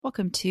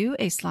Welcome to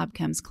A Slob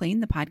Comes Clean,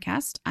 the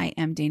podcast. I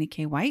am Dana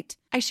K. White.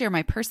 I share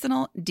my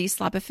personal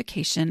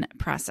deslobification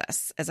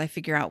process. As I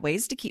figure out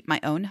ways to keep my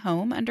own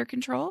home under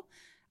control,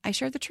 I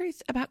share the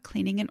truth about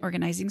cleaning and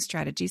organizing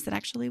strategies that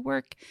actually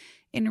work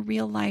in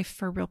real life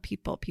for real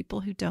people, people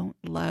who don't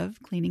love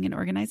cleaning and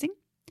organizing.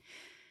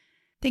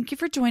 Thank you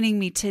for joining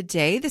me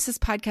today. This is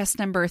podcast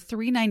number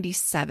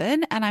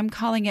 397, and I'm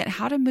calling it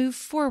How to Move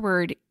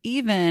Forward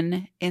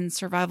Even in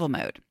Survival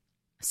Mode.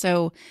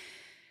 So,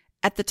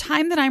 at the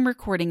time that I'm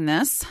recording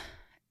this,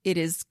 it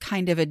is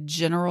kind of a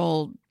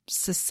general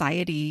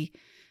society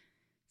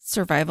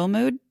survival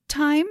mode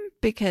time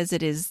because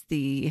it is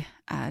the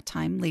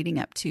time leading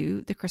up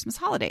to the Christmas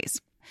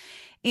holidays.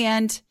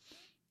 And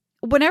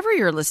whenever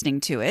you're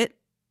listening to it,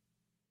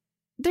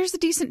 there's a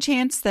decent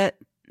chance that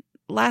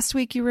last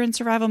week you were in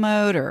survival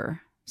mode or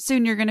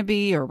soon you're going to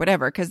be or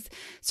whatever, because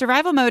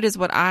survival mode is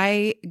what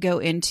I go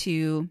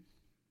into,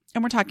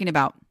 and we're talking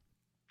about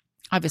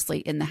obviously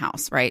in the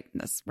house, right?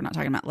 We're not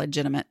talking about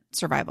legitimate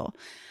survival,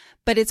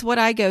 but it's what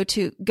I go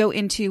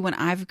into when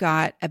I've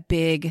got a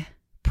big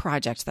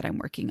project that I'm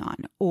working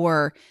on,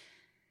 or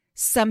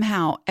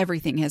somehow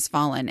everything has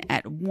fallen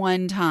at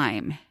one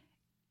time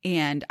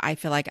and I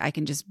feel like I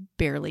can just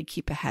barely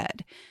keep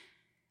ahead.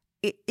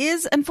 It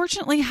is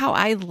unfortunately how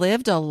I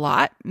lived a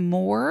lot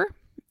more,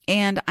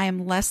 and I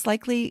am less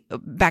likely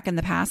back in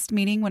the past,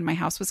 meaning when my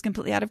house was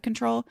completely out of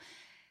control.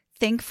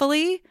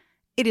 Thankfully,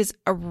 it is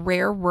a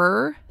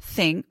rarer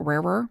thing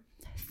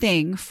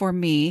for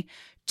me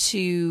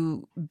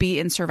to be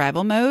in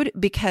survival mode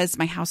because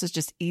my house is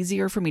just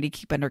easier for me to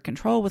keep under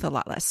control with a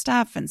lot less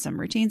stuff and some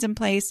routines in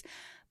place.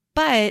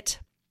 But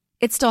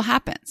it still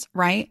happens,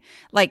 right?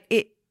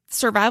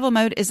 Survival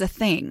mode is a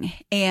thing,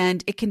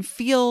 and it can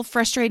feel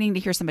frustrating to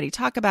hear somebody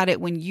talk about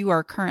it when you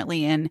are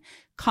currently in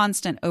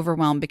constant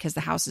overwhelm because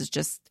the house is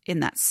just in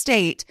that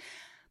state.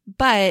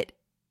 But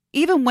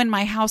even when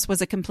my house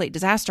was a complete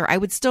disaster, I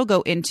would still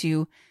go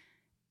into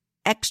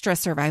extra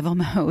survival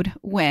mode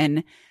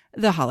when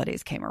the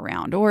holidays came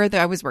around, or that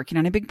I was working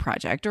on a big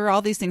project, or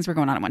all these things were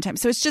going on at one time.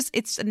 So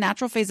it's a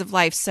natural phase of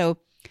life. So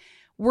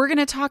we're going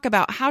to talk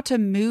about how to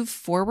move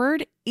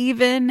forward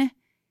even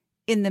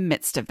in the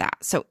midst of that.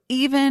 So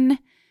even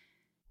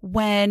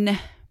when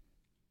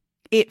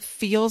it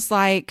feels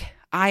like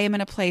I am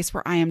in a place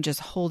where I am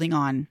just holding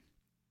on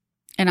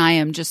and I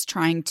am just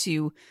trying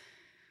to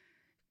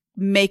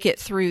make it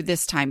through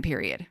this time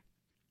period.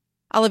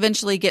 I'll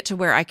eventually get to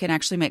where I can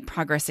actually make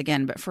progress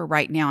again, but for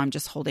right now, I'm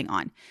just holding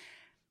on.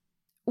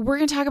 We're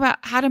going to talk about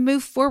how to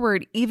move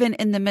forward even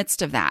in the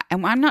midst of that.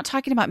 And I'm not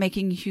talking about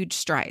making huge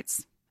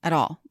strides at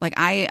all.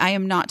 I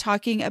am not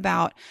talking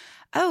about,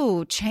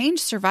 change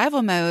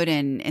survival mode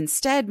and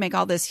instead make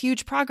all this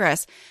huge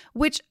progress,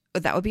 which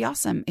that would be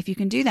awesome if you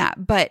can do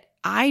that. But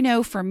I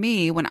know for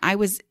me, when I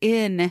was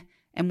in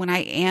and when I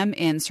am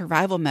in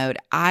survival mode,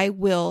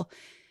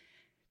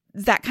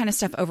 that kind of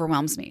stuff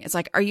overwhelms me. It's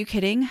like, are you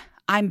kidding?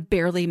 I'm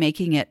barely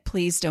making it.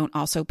 Please don't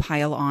also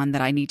pile on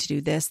that I need to do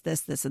this,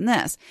 this, this, and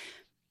this.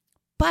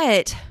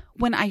 But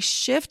when I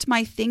shift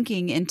my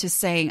thinking into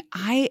saying,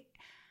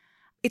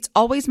 it's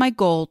always my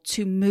goal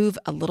to move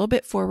a little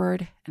bit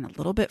forward and a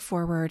little bit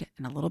forward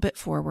and a little bit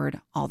forward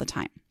all the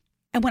time.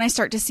 And when I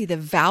start to see the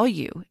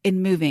value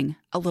in moving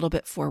a little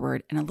bit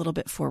forward and a little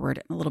bit forward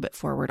and a little bit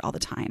forward all the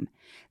time,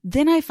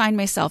 then I find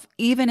myself,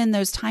 even in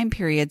those time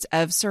periods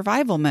of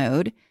survival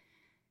mode,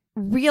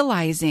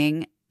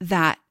 realizing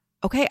that,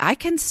 okay, I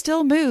can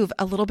still move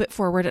a little bit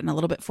forward and a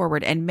little bit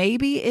forward, and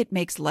maybe it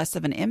makes less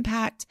of an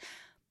impact,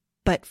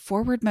 but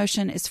forward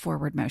motion is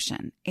forward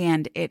motion,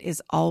 and it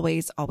is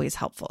always, always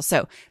helpful.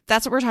 So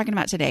that's what we're talking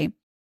about today.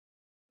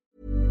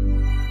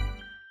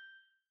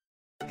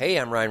 Hey,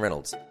 I'm Ryan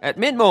Reynolds. At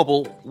Mint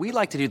Mobile, we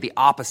like to do the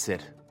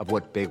opposite of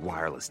what Big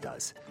Wireless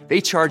does. They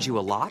charge you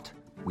a lot.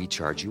 We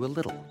charge you a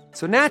little.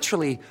 So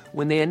naturally,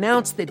 when they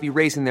announced they'd be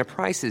raising their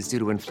prices due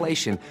to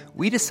inflation,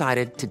 we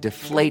decided to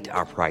deflate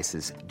our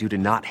prices due to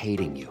not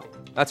hating you.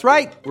 That's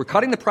right. We're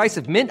cutting the price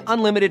of Mint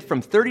Unlimited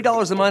from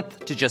 $30 a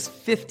month to just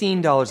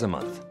 $15 a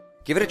month.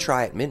 Give it a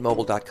try at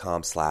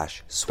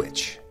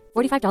mintmobile.com/switch.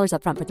 $45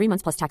 up front for 3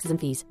 months plus taxes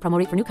and fees. Promo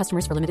rate for new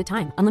customers for limited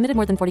time. Unlimited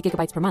more than 40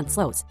 gigabytes per month.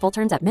 Slows full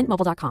terms at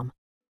mintmobile.com.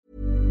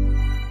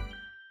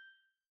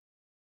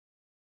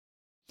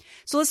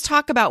 So let's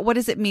talk about, what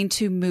does it mean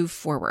to move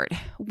forward?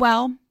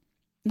 Well,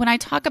 when I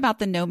talk about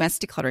the no mess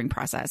decluttering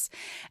process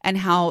and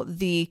how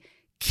the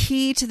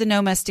key to the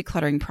no mess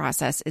decluttering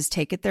process is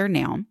take it there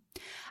now,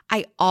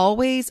 I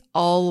always,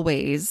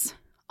 I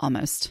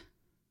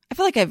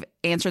feel like I've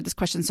answered this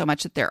question so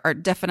much that there are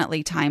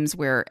definitely times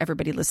where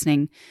everybody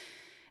listening,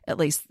 at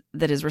least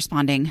that is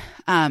responding,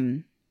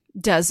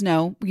 does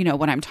know,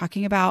 what I'm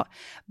talking about.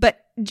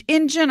 But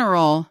in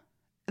general,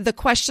 the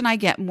question I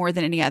get more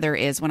than any other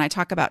is when I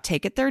talk about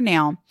take it there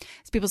now,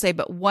 is people say,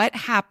 but what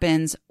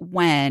happens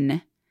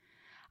when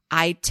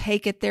I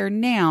take it there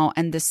now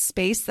and the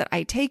space that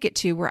I take it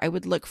to where I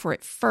would look for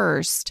it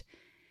first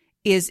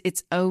is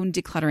its own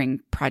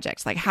decluttering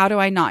project? Like, how do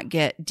I not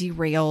get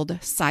derailed,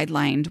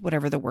 sidelined,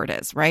 whatever the word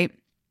is, right?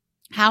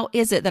 How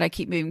is it that I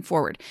keep moving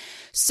forward?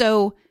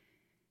 So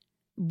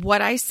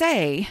what I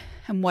say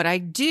and what I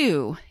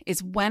do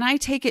is when I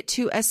take it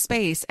to a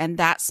space and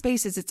that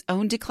space is its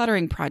own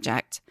decluttering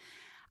project,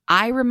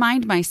 I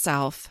remind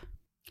myself,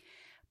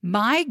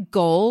 my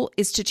goal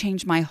is to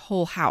change my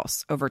whole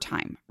house over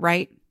time,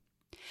 right?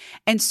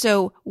 And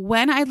so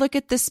when I look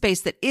at this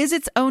space that is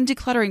its own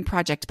decluttering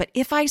project, but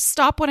if I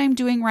stop what I'm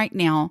doing right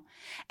now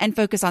and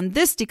focus on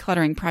this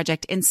decluttering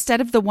project instead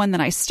of the one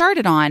that I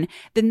started on,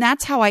 then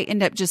that's how I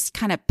end up just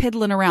kind of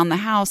piddling around the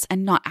house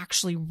and not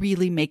actually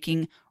really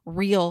making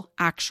real,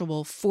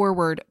 actual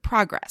forward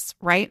progress,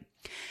 right?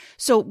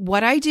 So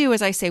what I do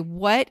is I say,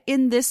 what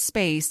in this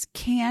space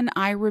can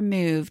I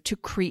remove to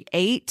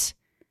create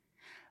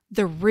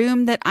the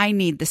room that I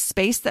need, the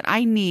space that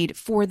I need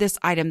for this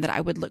item that I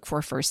would look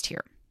for first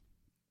here?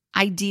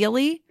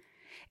 Ideally,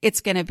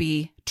 it's going to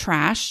be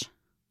trash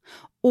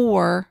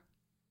or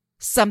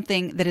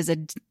something that is a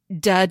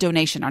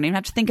donation. I don't even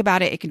have to think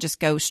about it. It can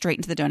just go straight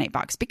into the donate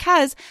box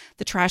because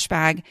the trash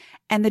bag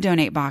and the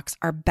donate box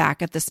are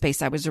back at the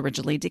space I was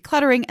originally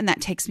decluttering, and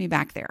that takes me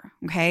back there,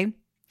 okay?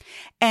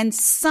 And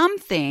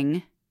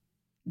the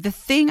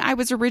thing I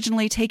was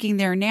originally taking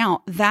there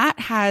now, that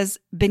has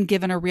been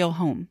given a real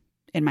home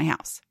in my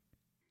house,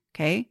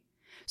 okay?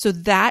 So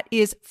that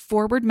is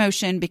forward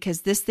motion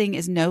because this thing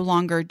is no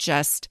longer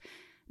just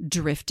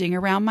drifting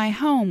around my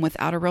home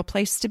without a real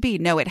place to be.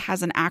 No, it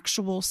has an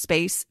actual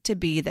space to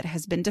be that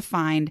has been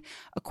defined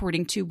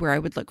according to where I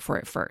would look for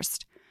it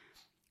first.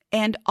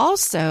 And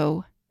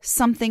also,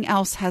 something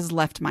else has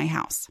left my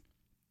house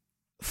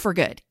for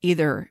good,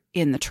 either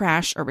in the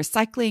trash or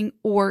recycling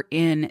or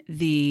in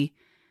the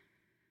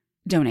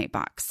donate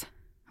box.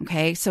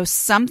 Okay, so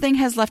something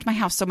has left my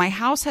house. So my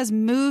house has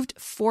moved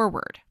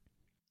forward.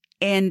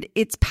 And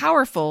it's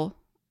powerful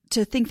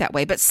to think that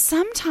way. But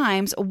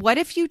sometimes, what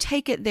if you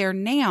take it there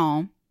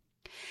now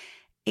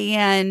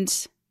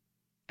and,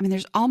 I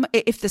mean,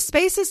 if the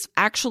space is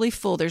actually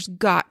full, there's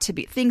got to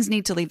be, things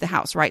need to leave the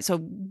house, right?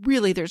 So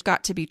really, there's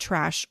got to be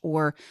trash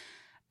or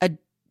a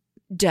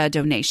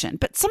donation.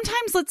 But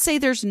sometimes, let's say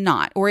there's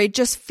not, or it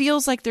just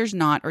feels like there's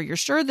not, or you're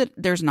sure that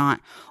there's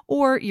not,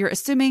 or you're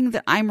assuming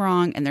that I'm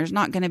wrong and there's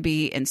not going to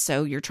be. And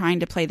so you're trying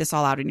to play this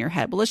all out in your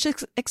head. Well, let's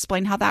just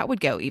explain how that would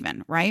go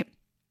even, right?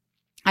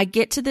 I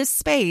get to this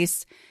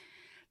space,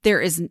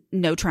 there is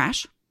no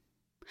trash.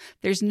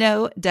 There's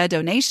no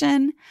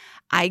donation.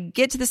 I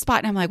get to the spot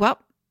and I'm like, well,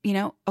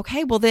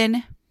 okay, well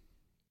then,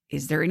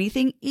 is there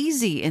anything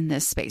easy in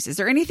this space? Is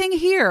there anything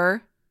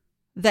here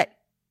that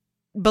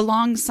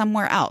belongs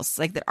somewhere else,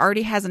 like that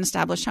already has an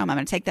established home? I'm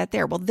going to take that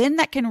there. Well, then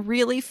that can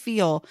really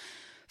feel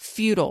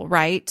futile,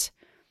 right?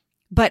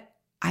 But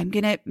I'm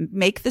going to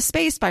make the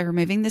space by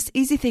removing this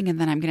easy thing.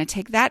 And then I'm going to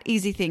take that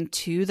easy thing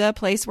to the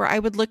place where I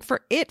would look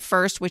for it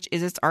first, which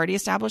is its already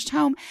established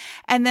home.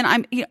 And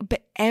then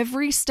but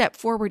every step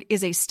forward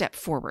is a step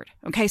forward.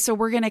 Okay. So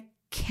we're going to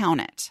count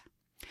it.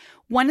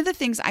 One of the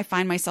things I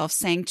find myself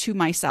saying to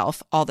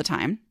myself all the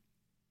time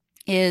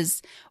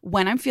is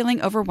when I'm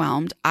feeling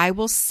overwhelmed, I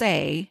will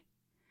say,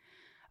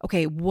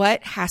 okay,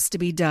 what has to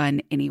be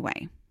done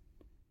anyway?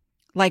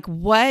 Like,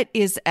 what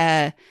is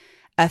a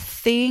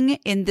thing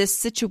in this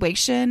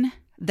situation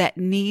that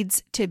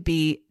needs to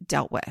be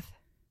dealt with?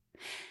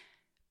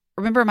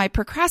 Remember, my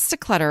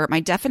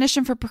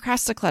definition for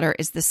procrastinator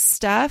is the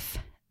stuff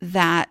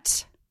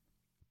that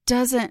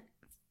doesn't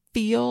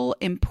feel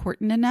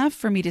important enough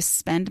for me to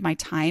spend my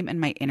time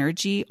and my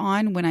energy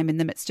on when I'm in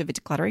the midst of a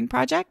decluttering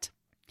project.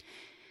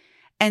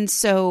 And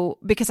so,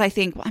 because I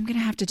think, well, I'm going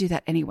to have to do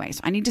that anyway. So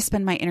I need to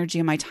spend my energy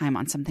and my time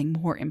on something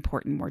more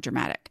important, more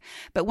dramatic.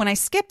 But when I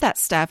skip that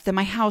stuff, then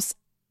my house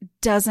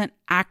doesn't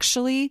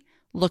actually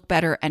look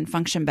better and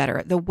function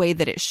better the way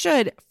that it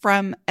should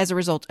as a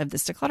result of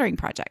this decluttering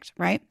project,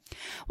 right?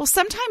 Well,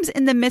 sometimes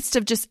in the midst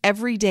of just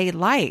everyday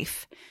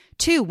life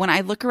too, when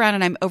I look around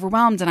and I'm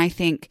overwhelmed and I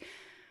think,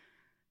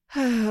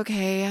 oh,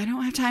 okay, I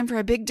don't have time for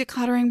a big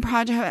decluttering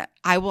project,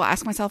 I will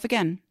ask myself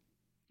again,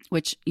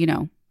 which,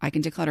 I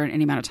can declutter in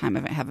any amount of time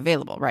I have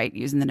available, right?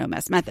 Using the no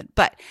mess method.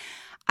 But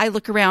I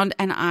look around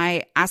and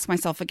I ask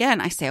myself again,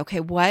 I say,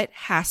 okay, what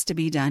has to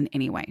be done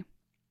anyway?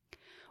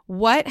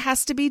 What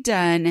has to be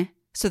done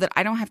so that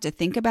I don't have to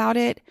think about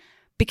it?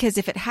 Because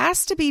if it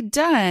has to be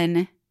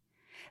done,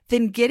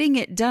 then getting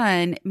it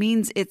done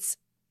means it's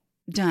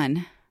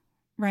done,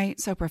 right?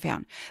 So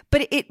profound.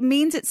 But it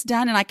means it's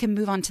done and I can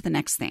move on to the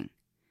next thing.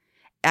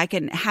 I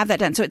can have that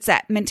done. So it's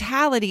that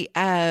mentality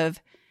of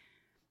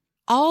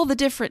all the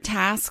different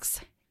tasks,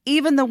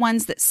 even the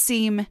ones that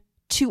seem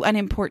too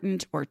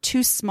unimportant or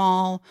too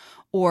small,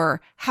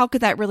 or how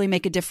could that really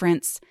make a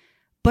difference?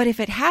 But if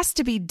it has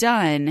to be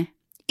done,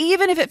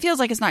 even if it feels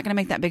like it's not going to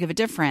make that big of a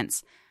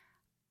difference,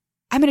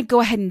 I'm going to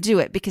go ahead and do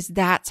it because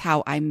that's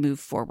how I move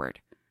forward,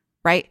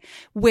 right?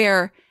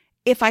 Where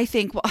if I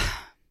think, well,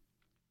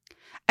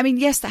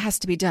 yes, that has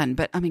to be done,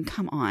 but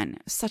come on,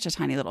 such a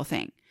tiny little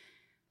thing.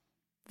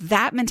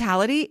 That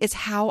mentality is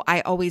how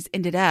I always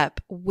ended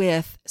up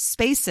with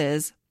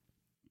spaces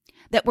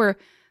that were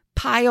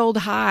piled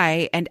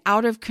high and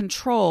out of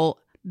control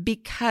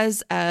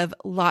because of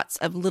lots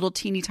of little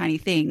teeny tiny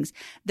things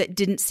that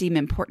didn't seem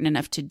important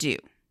enough to do.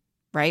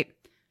 right?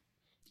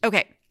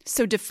 Okay.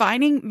 So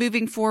defining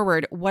moving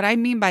forward, what I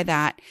mean by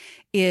that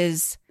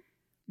is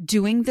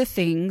doing the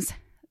things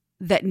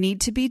that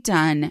need to be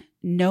done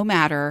no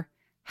matter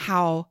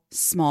how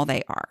small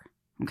they are.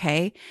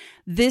 Okay.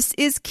 This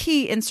is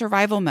key in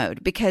survival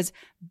mode because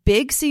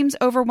big seems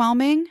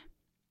overwhelming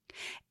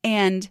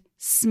and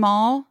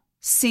small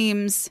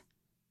seems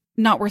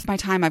not worth my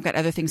time. I've got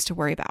other things to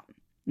worry about.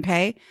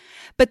 Okay.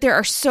 But there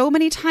are so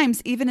many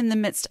times, even in the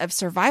midst of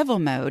survival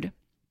mode,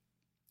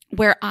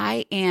 where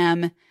I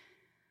am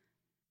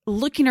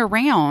looking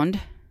around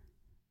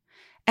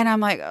and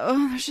I'm like,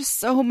 oh, there's just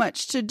so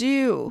much to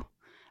do.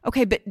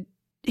 Okay, but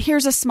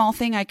here's a small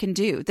thing I can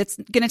do that's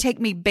going to take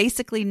me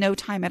basically no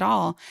time at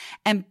all.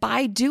 And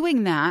by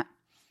doing that,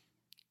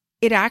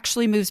 it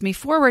actually moves me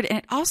forward and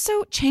it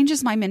also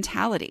changes my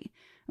mentality.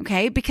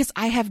 Okay, because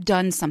I have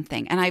done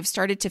something and I've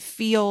started to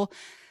feel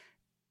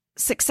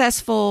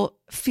successful,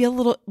 feel a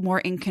little more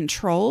in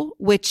control,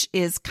 which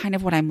is kind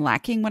of what I'm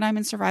lacking when I'm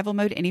in survival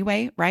mode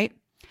anyway, right?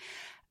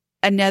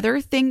 Another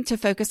thing to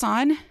focus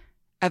on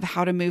of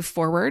how to move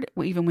forward,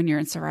 even when you're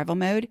in survival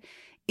mode,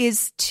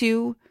 is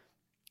to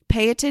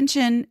pay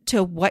attention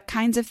to what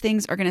kinds of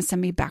things are going to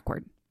send me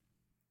backward.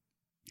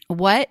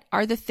 What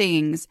are the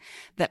things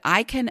that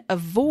I can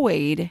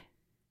avoid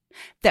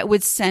that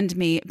would send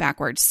me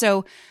backward?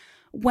 So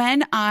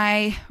when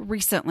I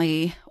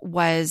recently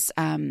was,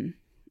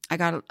 I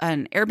got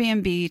an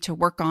Airbnb to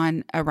work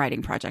on a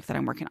writing project that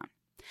I'm working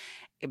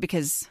on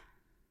because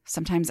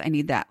sometimes I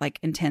need that like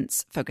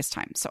intense focus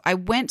time. So I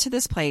went to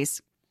this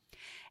place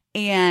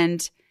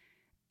and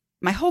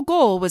my whole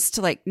goal was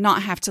to like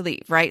not have to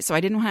leave, right? So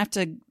I didn't have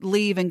to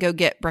leave and go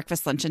get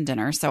breakfast, lunch, and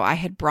dinner. So I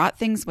had brought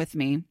things with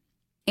me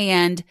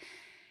and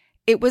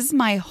it was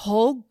my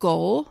whole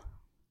goal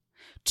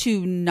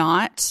to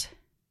not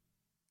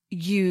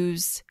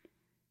use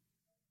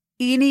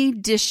any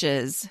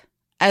dishes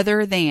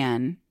other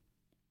than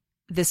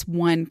this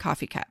one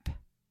coffee cup.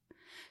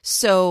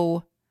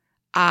 So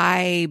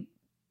I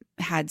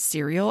had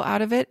cereal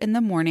out of it in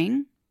the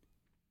morning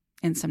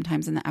and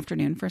sometimes in the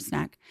afternoon for a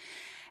snack.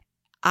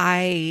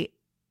 I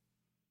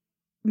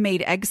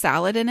made egg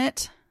salad in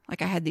it.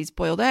 Like I had these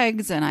boiled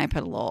eggs and I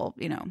put a little,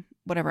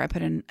 whatever I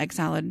put in egg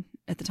salad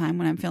at the time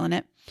when I'm feeling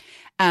it.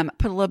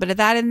 Put a little bit of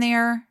that in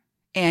there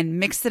and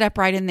mixed it up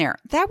right in there.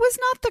 That was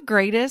not the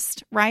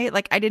greatest, right?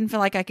 Like I didn't feel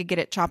like I could get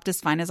it chopped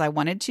as fine as I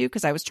wanted to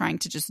because I was trying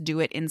to just do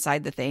it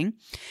inside the thing,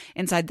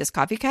 inside this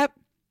coffee cup.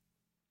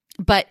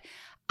 But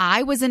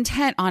I was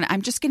intent on,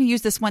 I'm just going to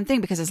use this one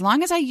thing because as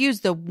long as I use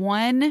the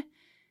one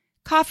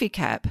coffee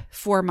cup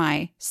for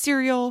my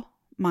cereal,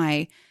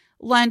 my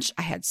lunch,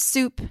 I had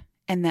soup,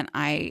 and then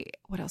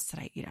what else did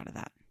I eat out of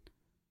that?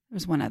 There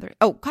was one other.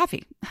 Oh,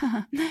 coffee.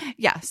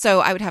 Yeah. So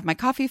I would have my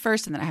coffee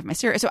first and then I have my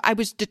cereal. So I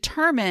was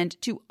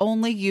determined to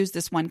only use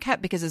this one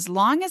cup because as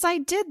long as I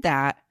did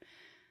that,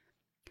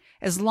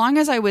 as long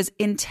as I was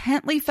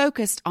intently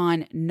focused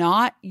on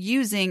not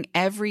using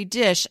every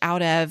dish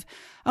out of,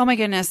 oh my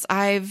goodness,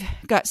 I've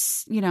got,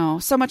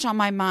 so much on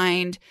my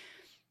mind.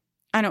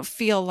 I don't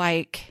feel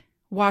like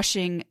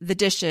washing the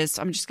dishes.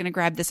 So I'm just going to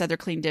grab this other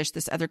clean dish,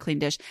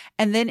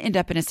 and then end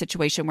up in a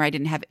situation where I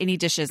didn't have any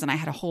dishes and I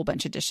had a whole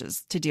bunch of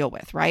dishes to deal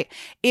with, right?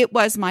 It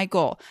was my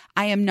goal.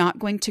 I am not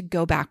going to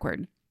go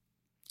backward.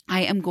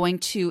 I am going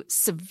to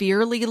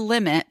severely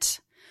limit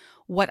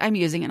what I'm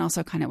using. And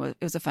also it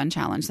was a fun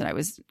challenge that I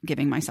was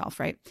giving myself,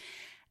 right?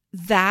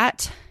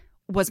 That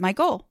was my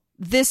goal.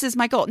 This is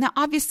my goal. Now,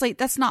 obviously,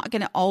 that's not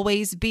going to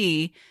always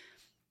be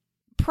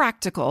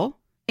practical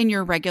in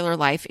your regular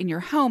life, in your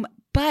home,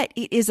 but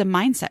it is a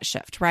mindset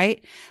shift,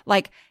 right?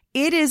 Like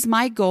it is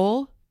my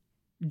goal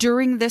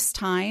during this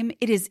time.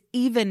 It is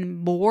even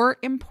more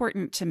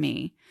important to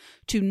me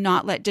to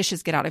not let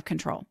dishes get out of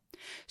control.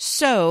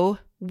 So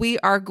we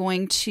are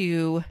going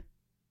to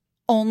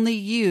only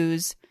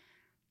use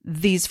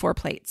these 4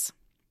 plates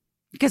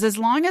because as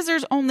long as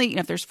there's only,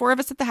 if there's 4 of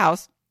us at the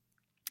house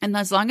and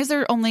as long as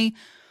there are only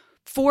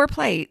 4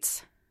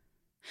 plates,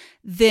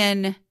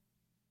 then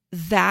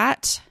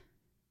that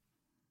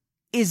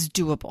is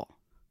doable.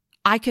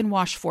 I can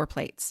wash 4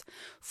 plates,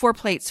 4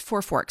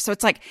 forks. So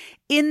it's like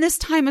in this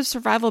time of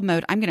survival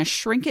mode, I'm going to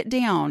shrink it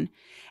down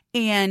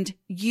and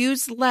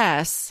use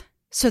less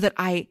so that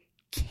I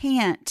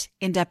can't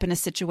end up in a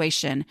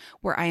situation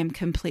where I am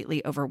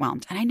completely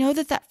overwhelmed. And I know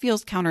that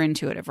feels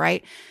counterintuitive,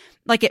 right?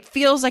 Like it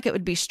feels like it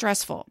would be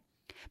stressful.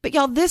 But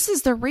y'all, this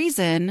is the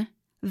reason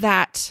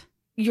that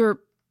your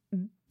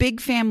big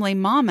family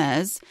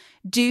mamas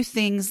do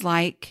things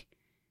like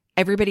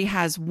everybody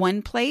has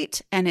 1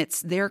 plate and it's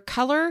their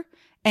color.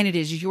 And it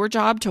is your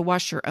job to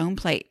wash your own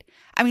plate.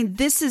 I mean,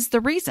 this is the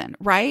reason,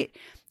 right?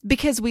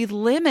 Because we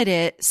limit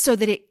it so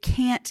that it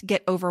can't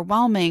get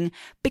overwhelming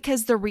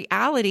because the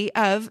reality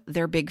of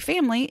their big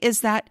family is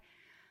that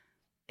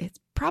it's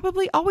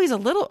probably always a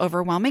little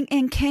overwhelming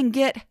and can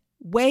get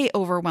way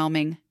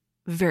overwhelming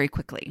very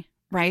quickly,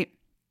 right?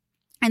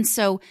 And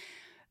so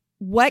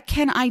what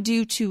can I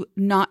do to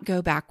not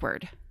go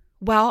backward?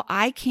 Well,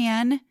 I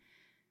can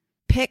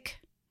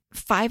pick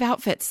 5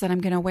 outfits that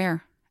I'm going to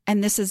wear,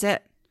 and this is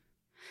it.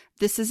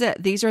 This is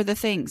it. These are the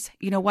things.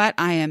 You know what?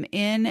 I am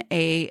in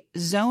a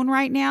zone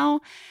right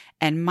now,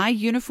 and my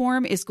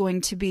uniform is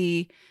going to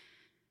be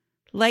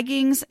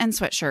leggings and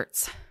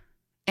sweatshirts.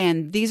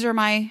 And these are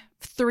my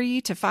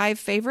 3 to 5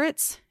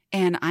 favorites.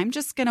 And I'm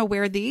just going to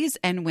wear these.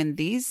 And when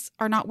these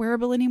are not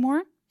wearable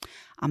anymore,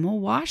 I'm going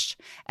to wash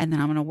and then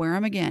I'm going to wear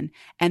them again.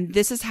 And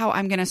this is how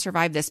I'm going to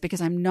survive this,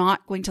 because I'm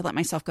not going to let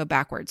myself go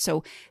backwards.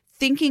 So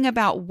thinking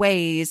about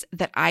ways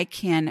that I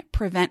can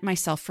prevent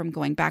myself from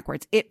going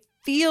backwards. It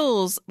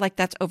feels like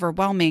that's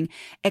overwhelming,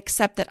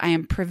 except that I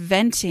am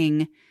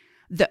preventing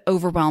the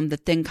overwhelm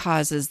that then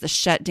causes the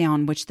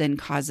shutdown, which then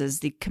causes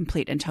the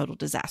complete and total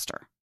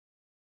disaster.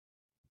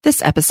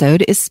 This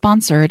episode is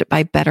sponsored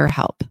by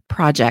BetterHelp.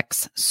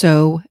 Projects,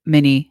 so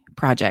many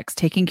projects.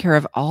 Taking care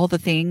of all the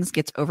things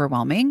gets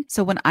overwhelming.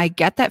 So when I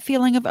get that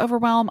feeling of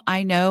overwhelm,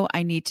 I know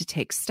I need to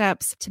take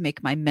steps to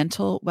make my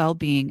mental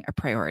well-being a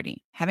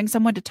priority. Having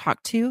someone to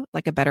talk to,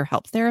 like a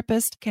BetterHelp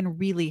therapist, can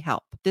really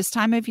help. This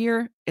time of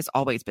year is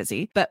always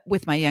busy, but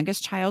with my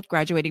youngest child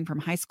graduating from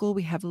high school,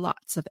 we have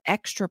lots of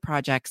extra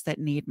projects that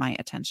need my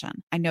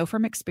attention. I know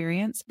from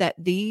experience that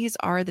these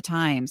are the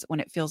times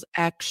when it feels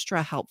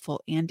extra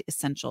helpful and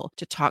essential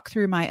to talk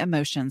through my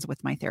emotions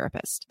with my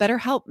therapist.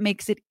 BetterHelp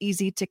makes it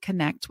easy to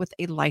connect with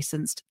a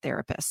licensed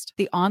therapist.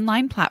 The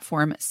online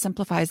platform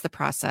simplifies the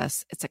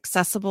process. It's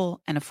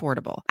accessible and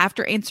affordable.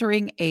 After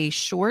answering a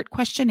short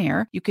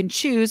questionnaire, you can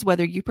choose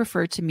whether you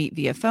prefer to meet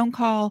via phone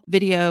call,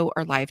 video,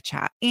 or live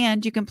chat.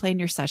 And you can plan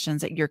your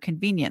sessions at your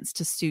convenience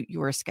to suit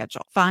your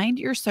schedule. Find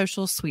your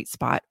social sweet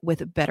spot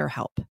with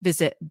BetterHelp.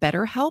 Visit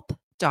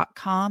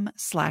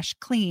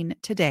BetterHelp.com/clean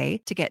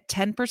today to get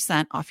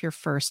 10% off your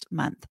first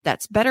month.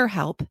 That's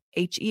BetterHelp,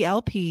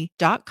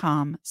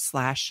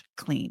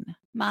 HELP.com/clean.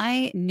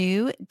 My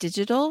new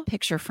digital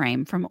picture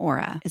frame from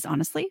Aura is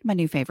honestly my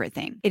new favorite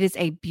thing. It is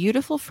a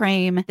beautiful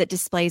frame that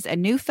displays a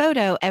new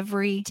photo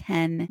every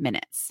 10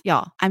 minutes.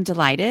 Y'all, I'm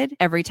delighted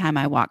every time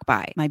I walk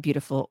by my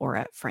beautiful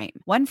Aura frame.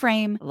 One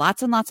frame,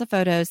 lots and lots of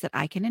photos that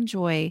I can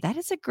enjoy. That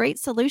is a great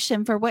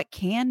solution for what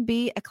can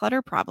be a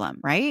clutter problem,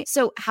 right?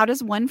 So how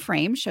does one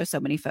frame show so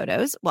many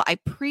photos? Well, I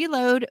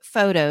preload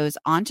photos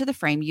onto the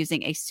frame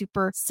using a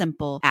super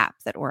simple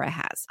app that Aura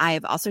has. I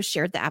have also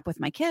shared the app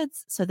with my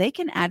kids so they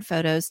can add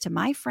photos to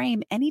my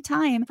frame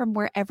anytime from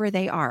wherever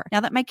they are. Now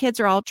that my kids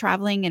are all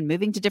traveling and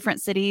moving to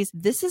different cities,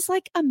 this is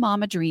like a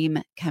mama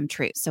dream come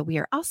true. So we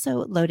are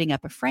also loading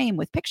up a frame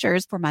with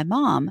pictures for my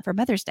mom for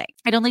Mother's Day.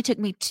 It only took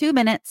me 2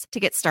 minutes to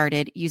get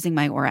started using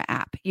my Aura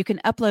app. You can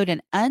upload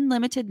an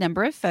unlimited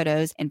number of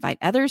photos, invite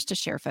others to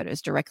share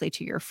photos directly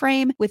to your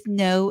frame with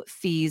no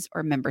fees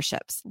or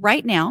memberships.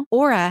 Right now,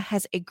 Aura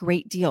has a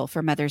great deal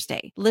for Mother's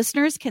Day.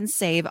 Listeners can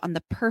save on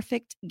the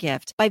perfect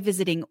gift by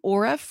visiting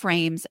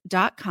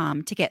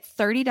auraframes.com to get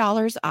 $30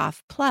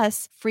 off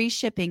plus free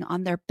shipping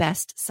on their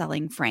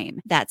best-selling frame.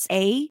 That's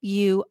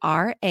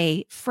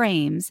AURA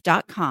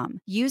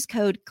frames.com. Use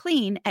code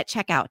CLEAN at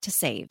checkout to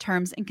save.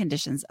 Terms and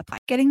conditions apply.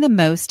 Getting the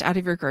most out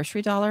of your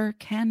grocery dollar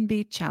can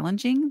be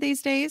challenging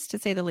these days, to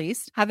say the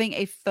least. Having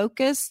a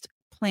focused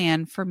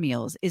plan for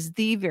meals is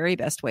the very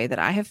best way that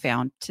I have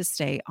found to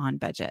stay on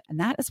budget.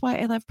 And that is why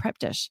I love Prep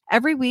Dish.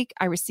 Every week,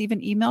 I receive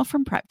an email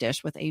from Prep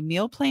Dish with a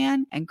meal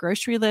plan and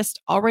grocery list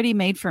already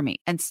made for me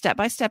and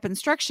step-by-step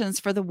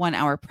instructions for the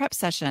 1-hour prep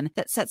session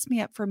that sets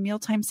me up for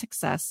mealtime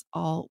success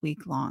all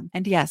week long.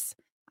 And yes,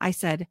 I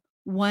said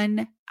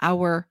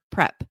 1-hour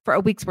prep for a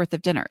week's worth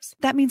of dinners.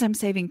 That means I'm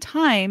saving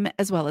time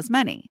as well as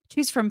money.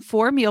 Choose from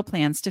 4 meal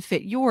plans to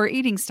fit your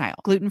eating style: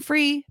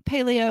 gluten-free,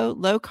 paleo,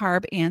 low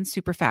carb, and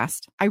super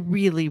fast. I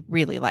really,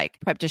 really like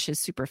Prep Dish's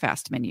super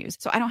fast menus,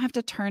 so I don't have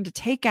to turn to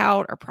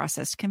takeout or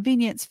processed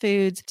convenience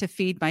foods to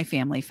feed my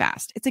family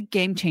fast. It's a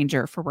game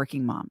changer for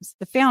working moms.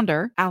 The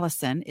founder,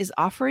 Allison, is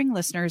offering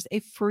listeners a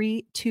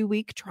free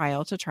 2-week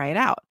trial to try it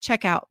out.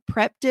 Check out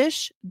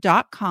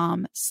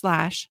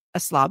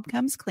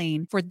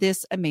prepdish.com/aslobcomesclean for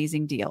this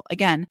amazing deal.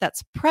 Again,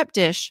 that's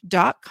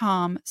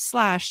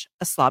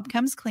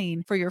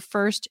prepdish.com/aslobcomesclean for your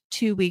first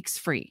 2 weeks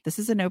free. This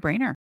is a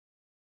no-brainer.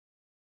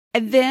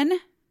 And then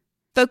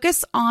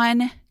focus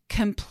on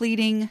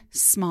completing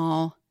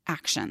small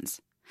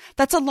actions.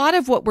 That's a lot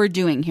of what we're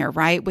doing here,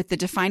 right? With the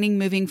defining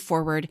moving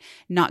forward,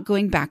 not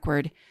going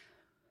backward.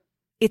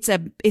 It's a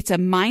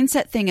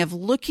mindset thing of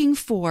looking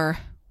for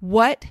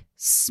what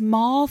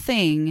small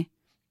thing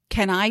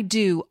can I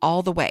do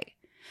all the way.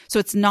 So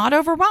it's not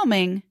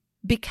overwhelming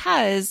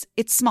because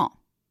it's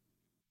small,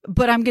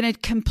 but I'm going to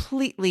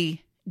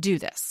completely do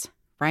this,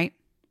 right?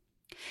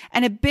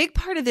 And a big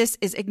part of this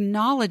is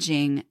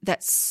acknowledging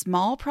that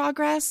small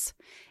progress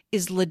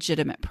is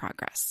legitimate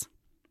progress.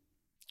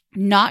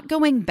 Not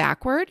going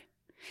backward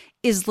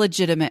is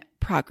legitimate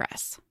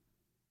progress.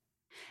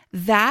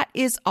 That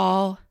is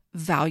all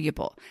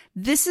valuable.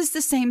 This is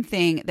the same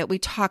thing that we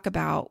talk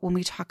about when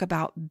we talk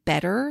about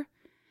better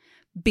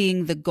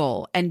being the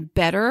goal and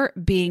better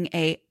being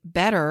a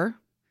better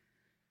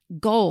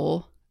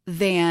goal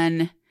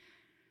than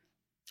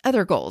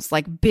other goals,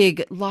 like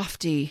big,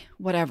 lofty,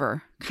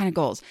 whatever kind of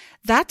goals.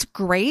 That's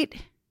great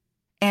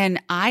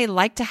And I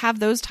like to have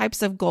those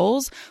types of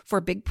goals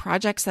for big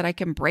projects that I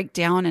can break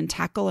down and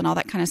tackle and all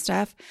that kind of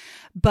stuff.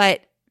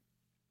 But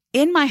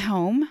in my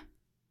home,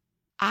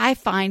 I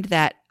find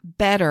that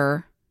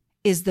better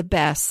is the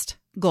best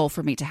goal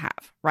for me to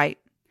have, right?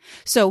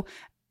 So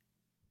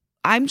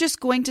I'm just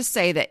going to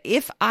say that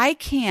if I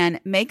can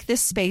make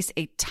this space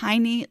a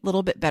tiny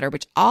little bit better,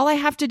 which all I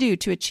have to do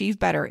to achieve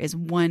better is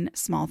one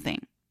small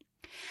thing,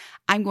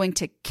 I'm going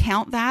to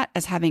count that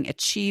as having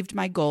achieved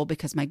my goal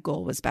because my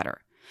goal was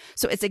better.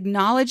 So it's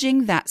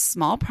acknowledging that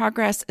small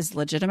progress is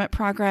legitimate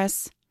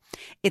progress.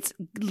 It's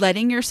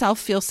letting yourself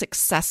feel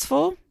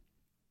successful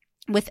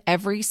with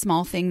every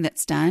small thing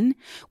that's done,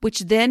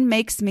 which then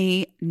makes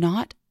me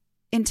not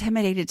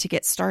intimidated to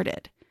get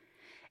started.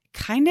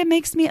 Kind of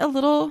makes me a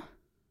little,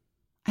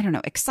 I don't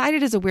know,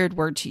 excited is a weird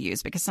word to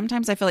use because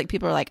sometimes I feel like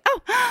people are like,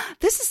 oh,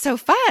 this is so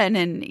fun.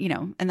 And,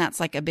 and that's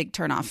like a big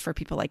turnoff for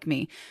people like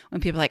me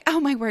when people are like, oh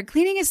my word,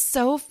 cleaning is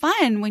so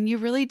fun when you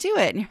really do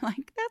it. And you're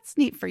like, that's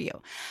neat for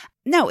you.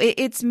 No,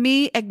 it's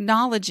me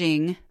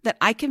acknowledging that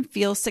I can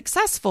feel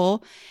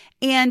successful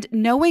and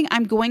knowing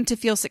I'm going to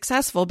feel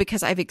successful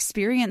because I've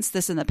experienced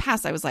this in the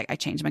past. I was like, I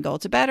changed my goal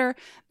to better.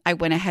 I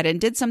went ahead and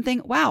did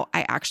something. Wow,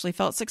 I actually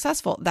felt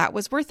successful. That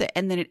was worth it.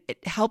 And then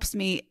it helps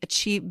me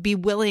be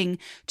willing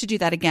to do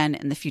that again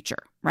in the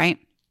future, right?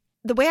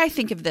 The way I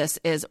think of this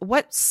is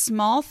what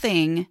small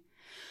thing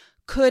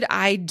could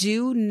I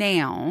do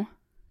now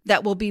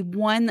that will be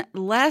one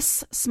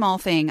less small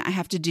thing I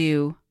have to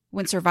do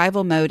when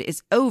survival mode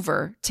is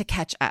over to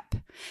catch up?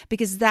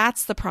 Because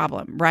that's the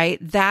problem, right?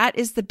 That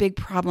is the big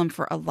problem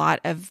for a lot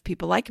of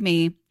people like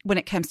me when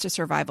it comes to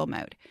survival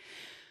mode.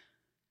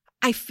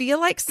 I feel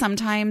like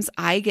sometimes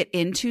I get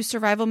into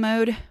survival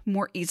mode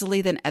more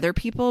easily than other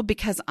people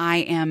because I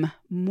am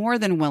more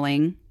than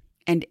willing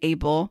and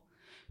able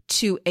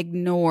to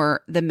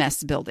ignore the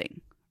mess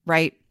building,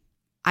 right?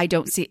 I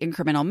don't see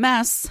incremental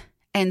mess.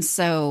 And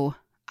so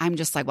I'm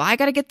just like, well, I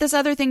got to get this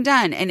other thing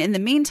done. And in the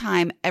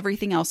meantime,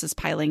 everything else is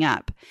piling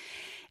up.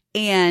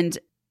 And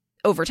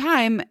over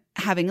time,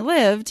 having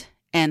lived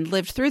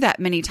through that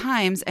many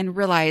times and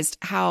realized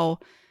how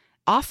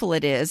awful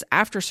it is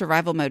after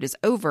survival mode is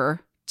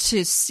over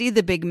to see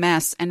the big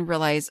mess and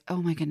realize,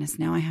 oh my goodness,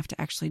 now I have to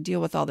actually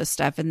deal with all this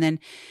stuff. And then,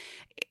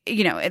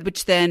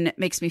 which then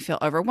makes me feel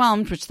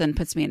overwhelmed, which then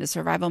puts me into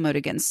survival mode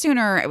again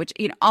sooner, which,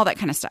 all that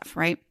kind of stuff,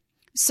 right?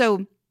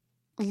 So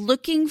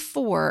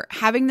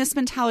having this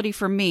mentality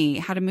for me,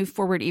 how to move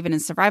forward even in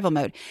survival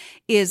mode,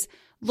 is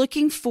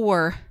looking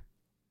for,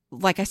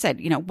 like I said,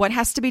 what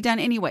has to be done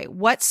anyway?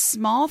 What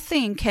small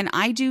thing can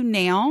I do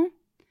now?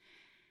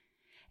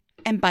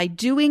 And by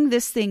doing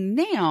this thing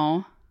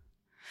now,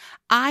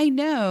 I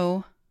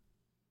know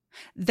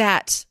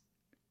that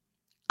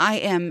I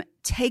am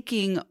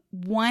taking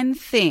one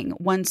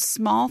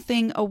small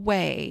thing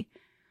away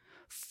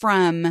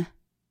from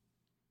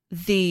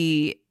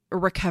the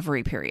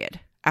recovery period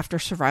after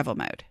survival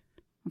mode.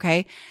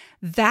 Okay.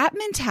 That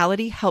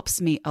mentality helps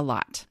me a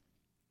lot.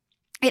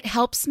 It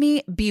helps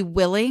me be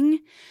willing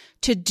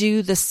to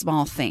do the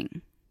small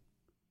thing.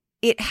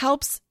 It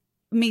helps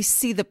me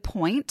see the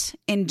point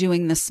in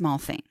doing the small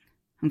thing.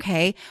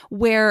 Okay.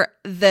 Where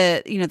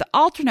the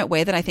alternate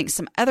way that I think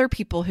some other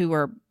people who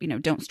are,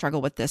 don't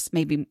struggle with this,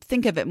 maybe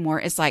think of it more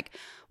is like,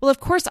 well, of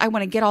course I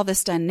want to get all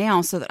this done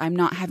now so that I'm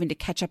not having to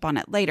catch up on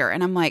it later.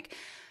 And I'm like,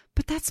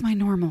 but that's my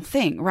normal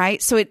thing,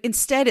 right? So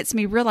instead it's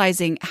me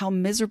realizing how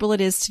miserable it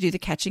is to do the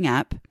catching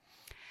up,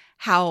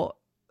 how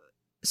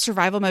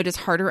survival mode is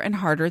harder and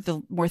harder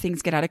the more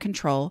things get out of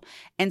control.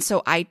 And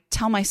so I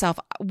tell myself,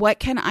 what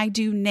can I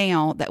do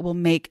now that will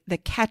make the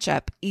catch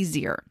up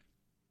easier?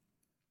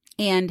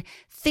 And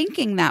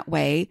thinking that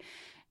way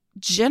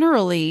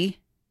generally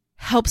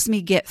helps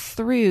me get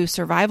through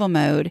survival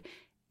mode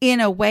in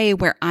a way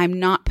where I'm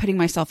not putting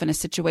myself in a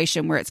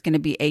situation where it's going to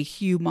be a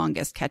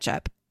humongous catch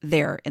up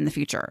there in the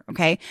future.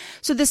 Okay.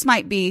 So this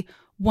might be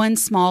one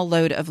small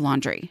load of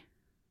laundry.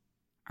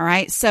 All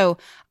right. So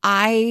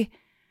oh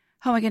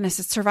my goodness,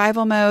 it's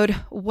survival mode.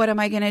 What am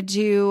I going to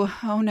do?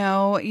 Oh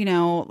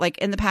no. Like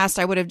in the past,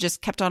 I would have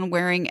just kept on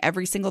wearing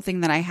every single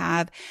thing that I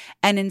have.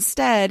 And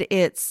instead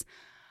it's,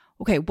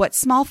 okay, what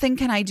small thing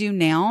can I do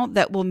now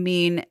that will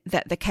mean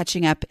that the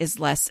catching up is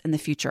less in the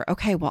future?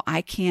 Okay. Well,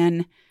 I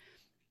can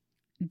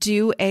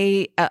do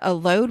a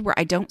load where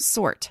I don't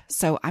sort.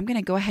 So I'm going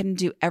to go ahead and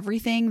do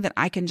everything that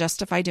I can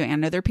justify doing. I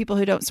know there are people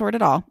who don't sort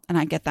at all, and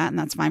I get that, and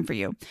that's fine for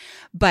you.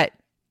 But,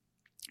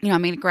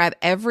 I'm going to grab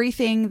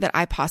everything that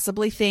I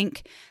possibly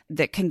think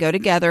that can go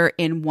together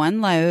in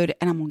one load,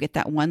 and I'm going to get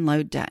that one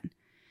load done.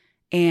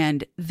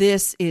 And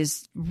this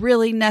is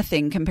really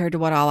nothing compared to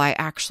what all I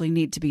actually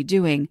need to be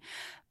doing,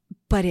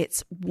 but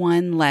it's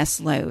one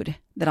less load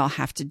that I'll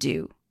have to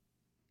do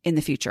in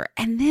the future.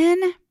 And then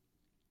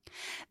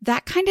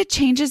that kind of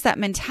changes that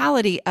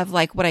mentality of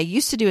like what I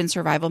used to do in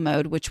survival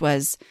mode, which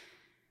was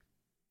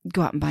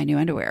go out and buy new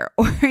underwear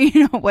or,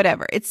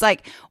 whatever. It's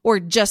like, or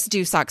just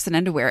do socks and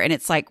underwear. And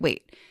it's like,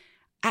 wait,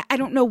 I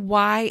don't know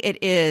why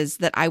it is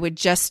that I would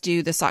just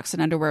do the socks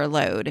and underwear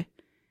load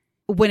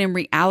when in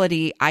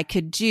reality I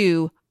could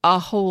do a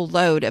whole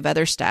load of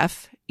other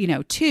stuff,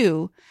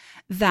 too,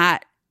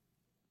 that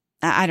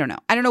I don't know.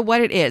 I don't know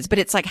what it is, but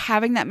it's like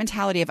having that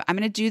mentality of I'm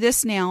going to do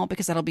this now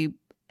because that'll be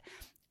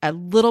a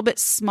little bit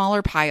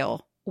smaller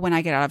pile when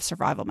I get out of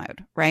survival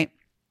mode, right?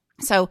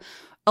 So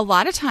a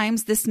lot of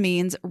times this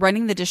means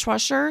running the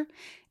dishwasher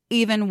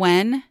even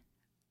when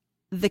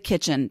the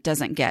kitchen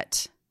doesn't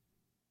get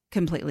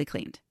completely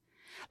cleaned.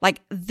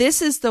 Like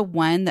this is the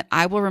one that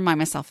I will remind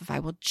myself if I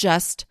will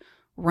just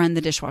run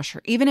the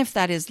dishwasher, even if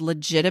that is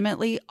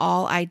legitimately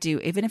all I do,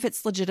 even if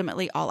it's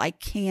legitimately all I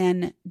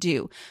can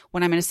do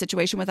when I'm in a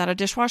situation without a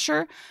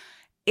dishwasher,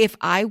 if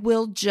I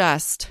will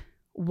just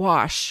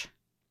wash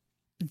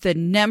the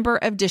number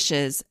of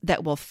dishes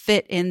that will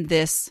fit in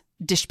this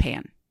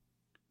dishpan,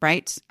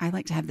 right? I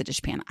like to have the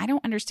dishpan. I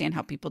don't understand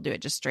how people do it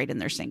just straight in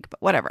their sink,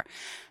 but whatever.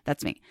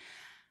 That's me.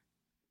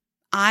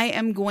 I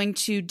am going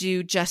to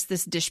do just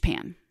this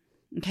dishpan.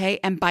 Okay.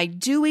 And by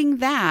doing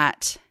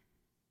that,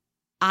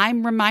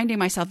 I'm reminding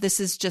myself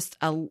it's just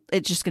going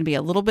to be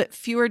a little bit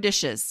fewer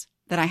dishes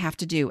that I have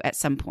to do at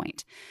some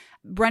point.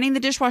 Running the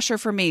dishwasher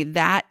for me,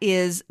 that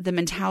is the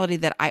mentality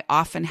that I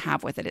often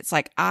have with it. It's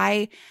like,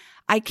 I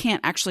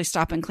can't actually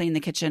stop and clean the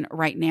kitchen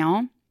right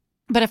now,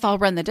 but if I'll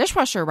run the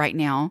dishwasher right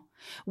now,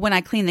 when I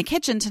clean the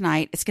kitchen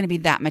tonight, it's going to be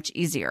that much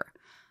easier.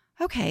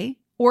 Okay.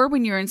 Or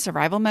when you're in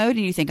survival mode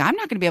and you think, I'm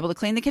not going to be able to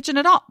clean the kitchen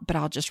at all, but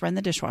I'll just run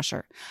the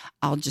dishwasher.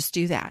 I'll just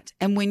do that.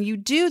 And when you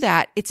do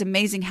that, it's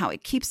amazing how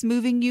it keeps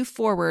moving you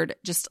forward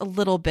just a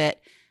little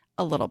bit.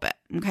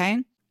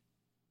 Okay.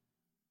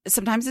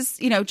 Sometimes it's,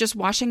 just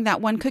washing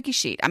that one cookie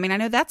sheet. I mean, I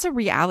know that's a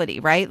reality,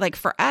 right? Like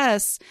for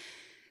us,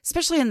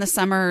 especially in the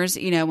summers,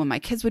 when my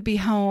kids would be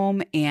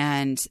home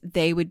and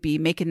they would be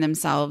making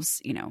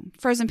themselves,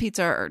 frozen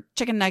pizza or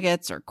chicken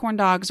nuggets or corn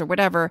dogs or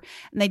whatever,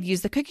 and they'd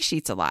use the cookie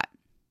sheets a lot.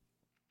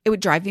 It would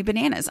drive me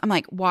bananas. I'm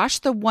like, wash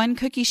the one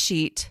cookie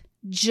sheet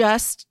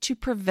just to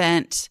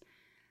prevent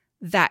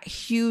that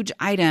huge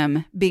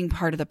item being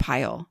part of the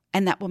pile.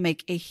 And that will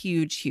make a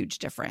huge, huge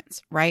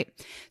difference, right?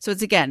 So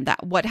it's again,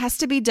 that what has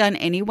to be done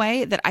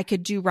anyway that I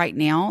could do right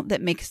now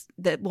that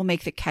will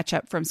make the catch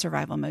up from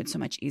survival mode so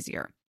much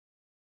easier.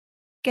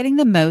 Getting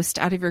the most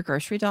out of your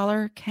grocery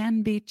dollar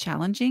can be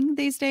challenging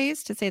these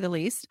days, to say the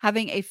least.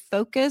 Having a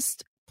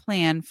focused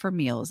plan for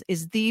meals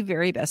is the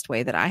very best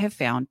way that I have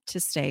found to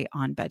stay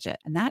on budget.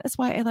 And that is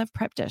why I love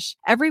Prep Dish.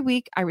 Every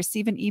week, I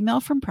receive an email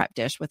from Prep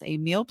Dish with a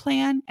meal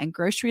plan and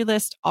grocery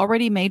list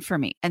already made for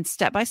me and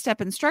step-by-step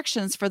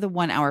instructions for the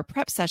 1-hour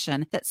prep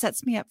session that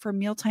sets me up for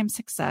mealtime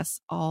success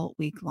all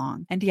week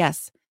long. And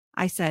yes,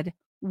 I said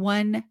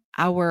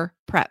 1-hour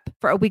prep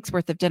for a week's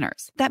worth of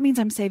dinners. That means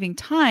I'm saving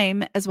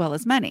time as well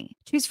as money.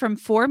 Choose from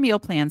 4 meal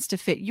plans to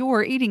fit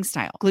your eating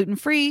style: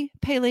 gluten-free,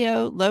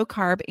 paleo, low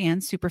carb,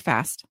 and super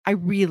fast. I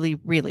really,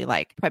 really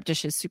like Prep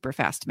Dish's super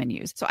fast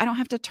menus, so I don't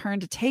have to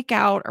turn to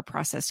takeout or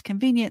processed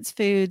convenience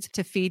foods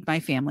to feed my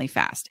family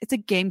fast. It's a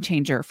game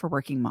changer for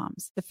working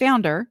moms. The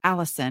founder,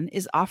 Allison,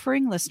 is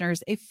offering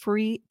listeners a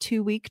free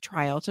 2-week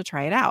trial to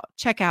try it out.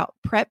 Check out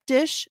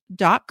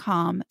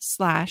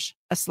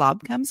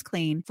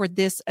prepdish.com/aslobcomesclean for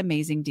this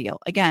amazing deal.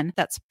 Again,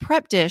 that's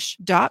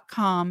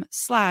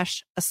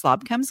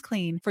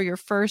prepdish.com/aslobcomesclean for your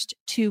first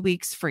 2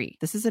 weeks free.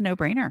 This is a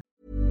no-brainer.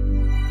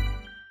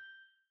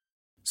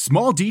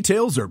 Small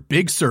details are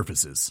big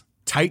surfaces.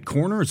 Tight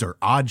corners are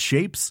odd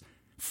shapes.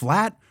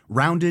 Flat,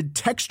 rounded,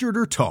 textured,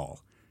 or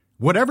tall.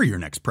 Whatever your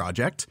next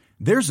project,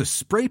 there's a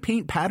spray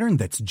paint pattern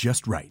that's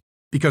just right.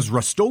 Because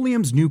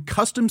Rust-Oleum's new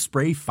Custom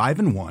Spray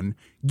 5-in-1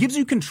 gives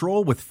you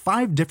control with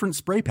 5 different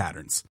spray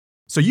patterns.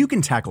 So you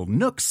can tackle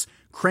nooks,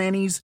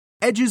 crannies,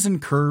 edges,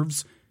 and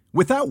curves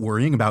without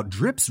worrying about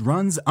drips,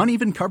 runs,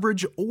 uneven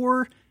coverage,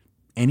 or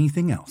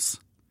anything else.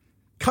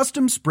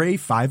 Custom Spray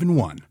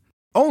 5-in-1.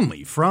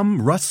 Only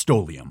from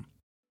Rust-Oleum.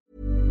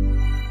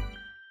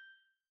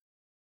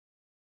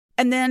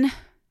 And then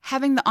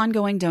having the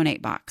ongoing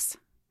donate box.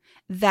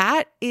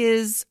 That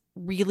is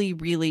really,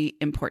 really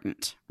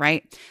important,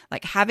 right?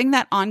 Like having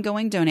that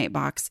ongoing donate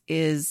box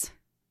is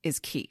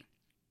key.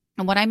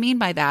 And what I mean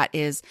by that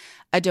is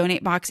a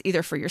donate box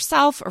either for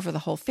yourself or for the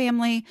whole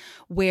family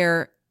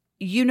where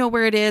you know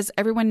where it is.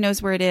 Everyone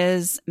knows where it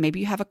is. Maybe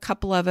you have a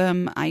couple of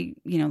them. I,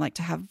 like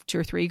to have 2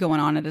 or 3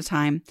 going on at a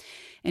time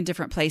in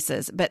different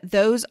places. But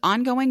those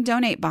ongoing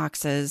donate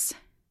boxes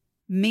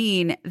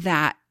mean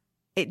that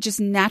it just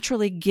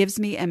naturally gives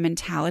me a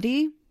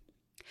mentality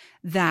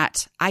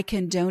that I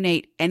can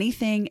donate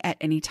anything at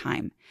any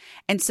time.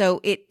 And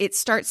so it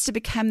starts to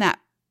become that,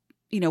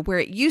 where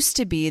it used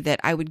to be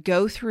that I would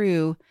go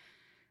through,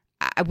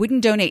 I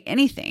wouldn't donate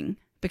anything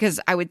because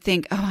I would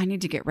think, oh, I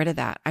need to get rid of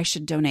that. I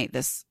should donate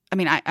this.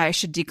 I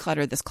should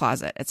declutter this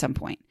closet at some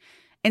point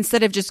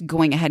instead of just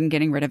going ahead and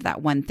getting rid of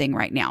that one thing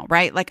right now,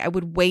 right? Like I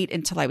would wait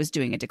until I was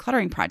doing a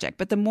decluttering project.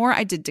 But the more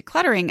I did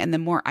decluttering and the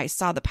more I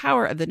saw the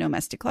power of the no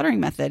mess decluttering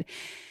method,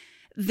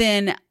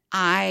 then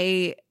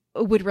I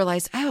would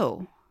realize,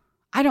 oh,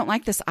 I don't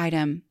like this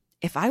item.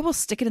 If I will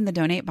stick it in the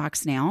donate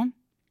box now,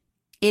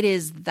 it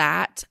is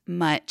that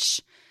much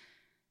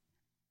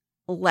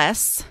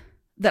less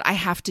that I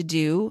have to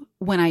do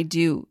when I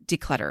do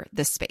declutter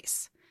this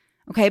space.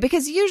 Okay.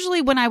 Because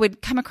usually when I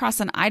would come across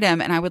an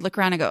item and I would look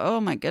around and go, oh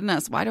my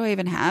goodness, why do I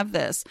even have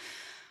this?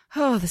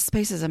 Oh, the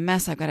space is a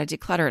mess. I've got to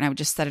declutter. And I would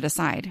just set it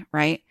aside.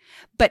 Right.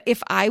 But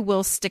if I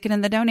will stick it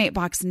in the donate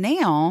box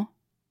now,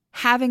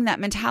 having that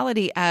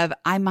mentality of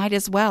I might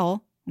as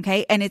well,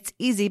 okay, and it's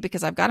easy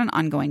because I've got an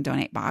ongoing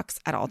donate box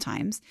at all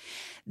times,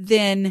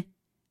 then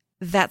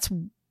that's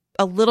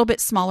a little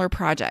bit smaller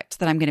project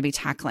that I'm going to be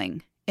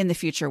tackling in the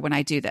future when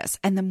I do this.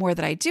 And the more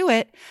that I do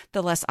it,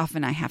 the less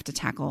often I have to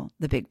tackle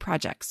the big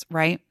projects,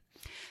 right?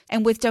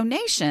 And with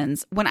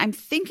donations, when I'm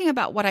thinking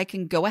about what I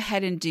can go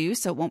ahead and do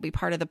so it won't be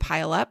part of the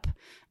pile up,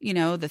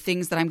 the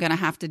things that I'm going to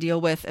have to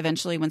deal with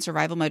eventually when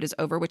survival mode is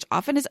over, which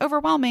often is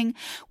overwhelming,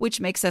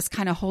 which makes us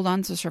kind of hold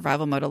on to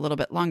survival mode a little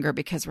bit longer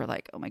because we're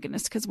like, oh my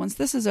goodness, because once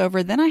this is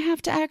over, then I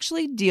have to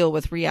actually deal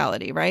with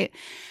reality, right?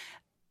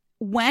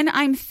 When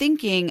I'm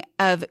thinking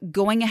of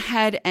going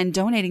ahead and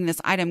donating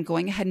this item,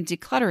 going ahead and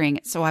decluttering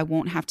it so I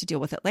won't have to deal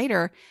with it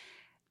later,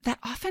 that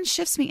often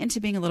shifts me into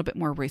being a little bit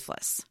more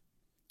ruthless,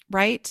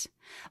 right?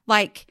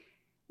 Like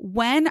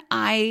when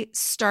I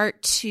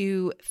start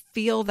to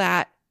feel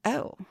that,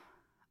 oh,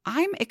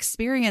 I'm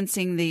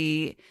experiencing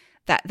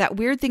that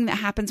weird thing that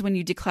happens when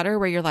you declutter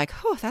where you're like,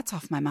 oh, that's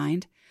off my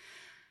mind.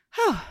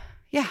 Oh,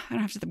 yeah, I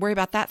don't have to worry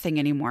about that thing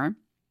anymore.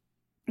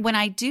 When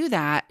I do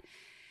that,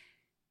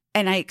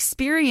 and I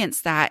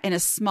experience that in a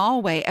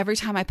small way every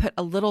time I put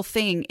a little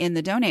thing in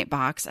the donate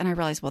box and I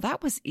realize, well,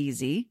 that was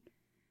easy.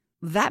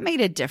 That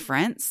made a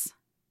difference.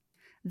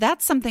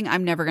 That's something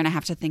I'm never going to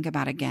have to think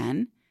about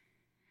again.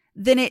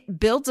 Then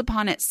it builds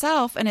upon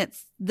itself. And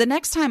it's the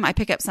next time I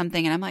pick up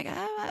something and I'm like,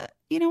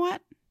 you know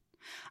what?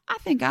 I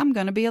think I'm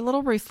going to be a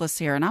little ruthless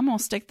here and I'm going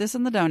to stick this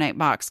in the donate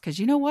box because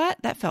you know what?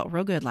 That felt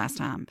real good last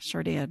time.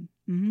 Sure did.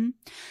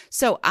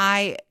 So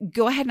I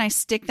go ahead and I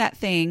stick that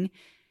thing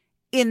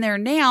in there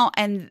now.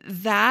 And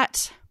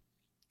that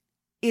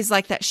is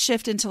like that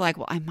shift into like,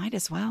 well, I might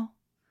as well,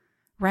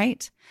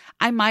 right?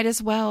 I might as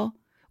well,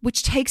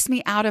 which takes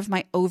me out of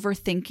my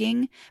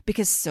overthinking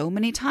because so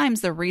many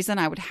times the reason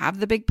I would have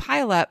the big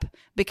pile up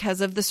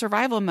because of the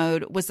survival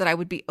mode was that I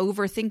would be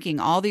overthinking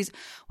all these,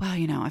 well,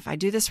 if I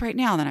do this right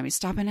now, then I'll be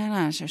stopping in.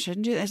 I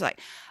shouldn't do this. It's like,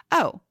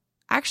 oh,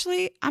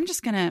 actually, I'm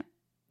just going to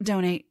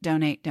donate.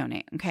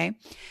 Okay.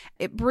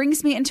 It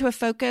brings me into a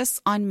focus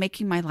on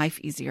making my life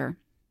easier.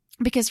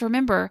 Because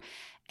remember,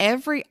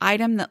 every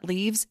item that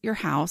leaves your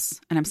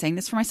house, and I'm saying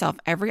this for myself,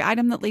 every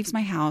item that leaves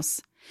my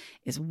house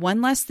is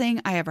one less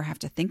thing I ever have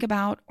to think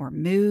about or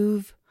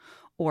move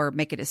or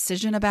make a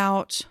decision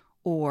about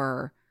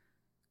or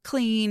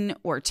clean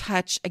or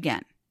touch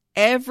again.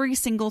 Every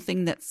single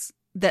thing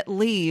that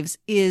leaves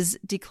is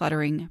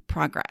decluttering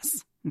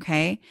progress,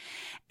 okay?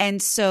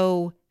 And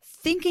so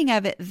thinking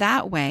of it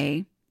that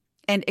way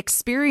and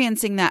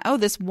experiencing that, oh,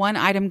 this one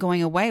item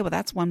going away, well,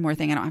 that's one more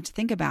thing I don't have to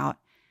think about.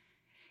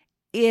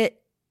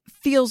 It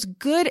feels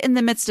good in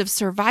the midst of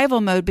survival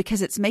mode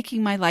because it's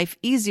making my life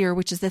easier,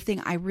 which is the thing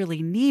I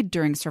really need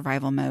during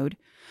survival mode,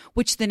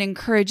 which then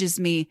encourages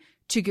me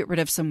to get rid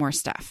of some more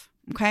stuff.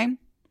 Okay.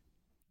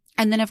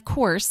 And then of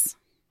course,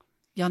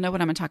 y'all know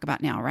what I'm going to talk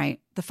about now, right?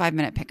 The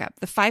 5-minute pickup.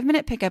 The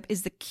 5-minute pickup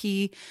is the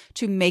key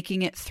to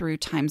making it through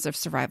times of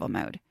survival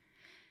mode.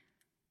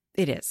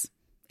 It is.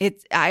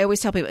 I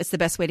always tell people it's the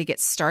best way to get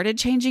started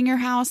changing your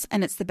house,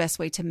 and it's the best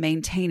way to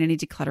maintain any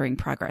decluttering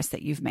progress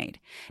that you've made.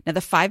 Now,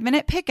 the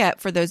 5-minute pickup,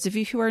 for those of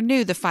you who are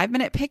new, the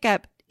 5-minute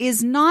pickup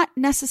is not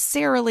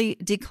necessarily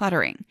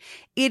decluttering.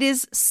 It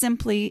is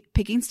simply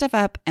picking stuff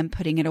up and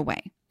putting it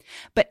away.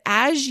 But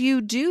as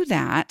you do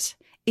that,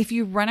 if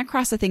you run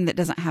across a thing that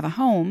doesn't have a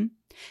home,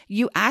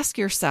 you ask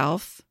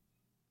yourself,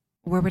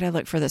 where would I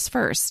look for this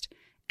first?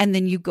 And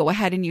then you go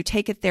ahead and you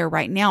take it there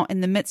right now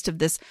in the midst of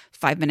this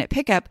 5-minute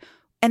pickup.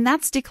 And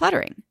that's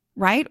decluttering,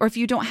 right? Or if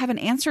you don't have an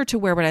answer to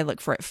where would I look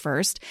for it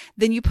first,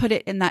 then you put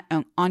it in that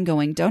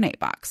ongoing donate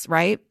box,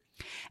 right?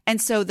 And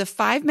so the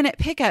 5-minute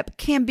pickup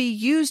can be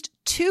used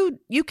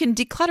you can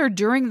declutter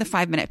during the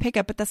 5-minute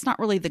pickup, but that's not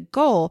really the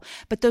goal.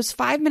 But those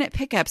 5-minute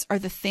pickups are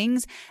the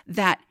things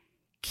that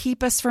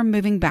keep us from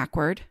moving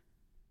backward.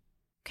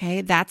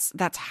 Okay. That's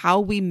how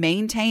we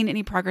maintain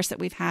any progress that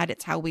we've had.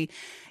 It's how we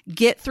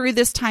get through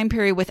this time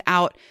period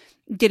without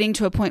getting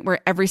to a point where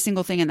every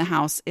single thing in the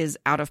house is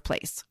out of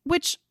place,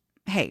 which,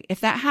 hey, if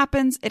that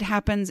happens, it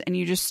happens and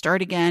you just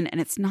start again. And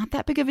it's not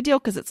that big of a deal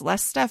because it's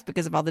less stuff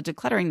because of all the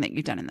decluttering that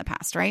you've done in the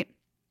past, right?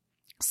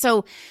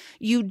 So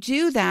you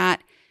do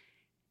that,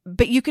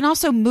 but you can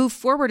also move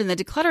forward in the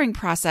decluttering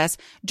process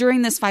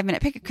during this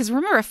 5-minute pickup. Because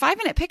remember, a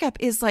 5-minute pickup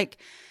is like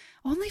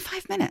only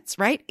 5 minutes,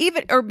 right?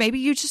 Or maybe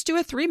you just do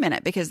a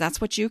 3-minute because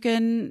that's what you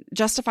can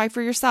justify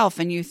for yourself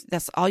and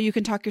that's all you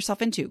can talk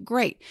yourself into.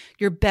 Great.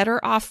 You're better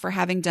off for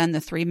having done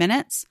the 3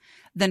 minutes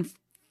than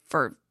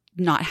for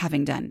not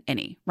having done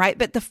any, right?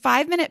 But the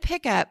 5-minute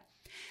pickup,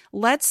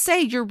 let's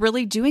say you're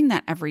really doing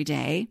that every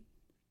day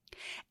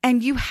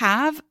and you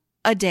have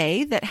a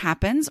day that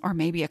happens or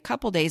maybe a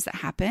couple days that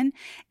happen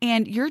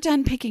and you're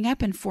done picking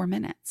up in 4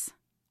 minutes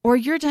or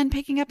you're done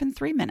picking up in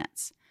 3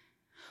 minutes.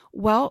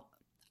 Well,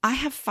 I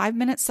have 5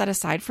 minutes set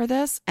aside for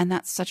this, and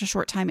that's such a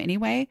short time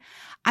anyway.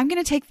 I'm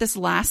going to take this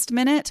last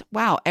minute.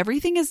 Wow,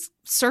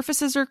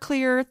 surfaces are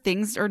clear,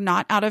 things are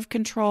not out of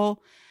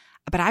control,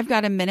 but I've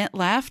got a minute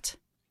left.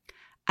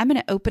 I'm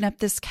going to open up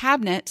this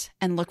cabinet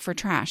and look for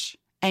trash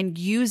and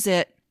use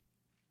the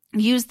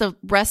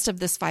rest of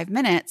this 5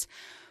 minutes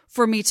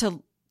for me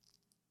to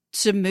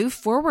move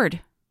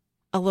forward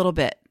a little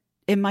bit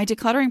in my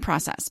decluttering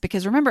process.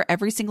 Because remember,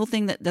 every single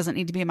thing that doesn't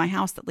need to be in my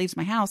house that leaves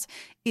my house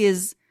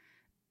is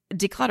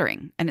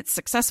decluttering, and it's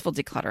successful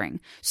decluttering.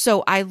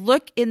 So I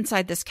look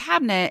inside this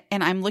cabinet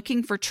and I'm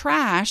looking for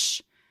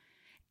trash,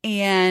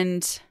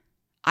 and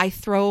I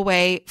throw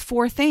away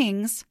 4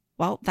 things.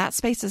 Well, that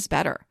space is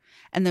better.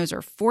 And those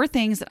are 4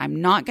 things that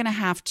I'm not going to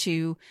have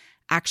to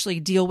actually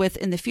deal with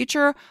in the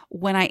future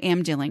when I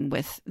am dealing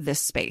with this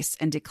space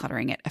and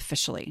decluttering it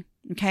officially.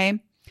 Okay.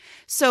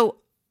 So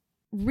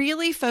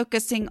really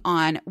focusing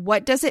on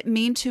what does it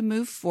mean to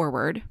move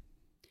forward?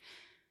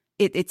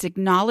 It's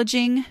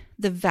acknowledging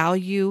the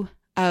value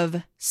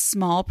of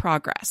small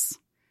progress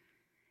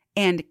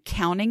and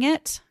counting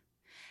it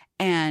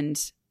and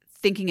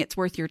thinking it's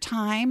worth your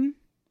time.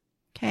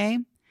 Okay.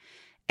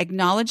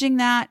 Acknowledging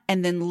that,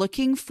 and then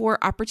looking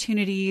for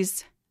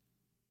opportunities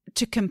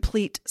to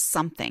complete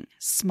something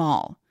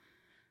small.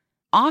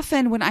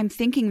 Often when I'm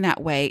thinking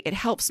that way, it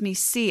helps me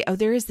see, oh,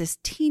 there is this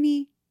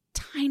teeny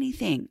tiny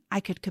thing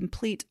I could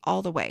complete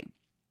all the way.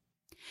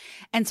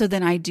 And so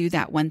then I do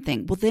that one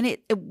thing. Well, then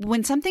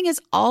when something is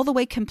all the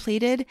way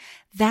completed,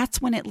 that's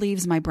when it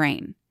leaves my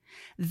brain.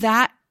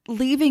 That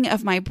leaving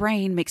of my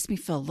brain makes me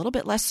feel a little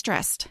bit less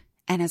stressed.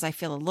 And as I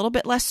feel a little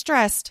bit less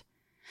stressed,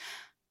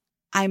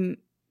 I'm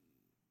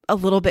a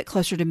little bit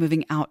closer to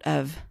moving out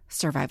of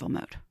survival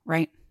mode,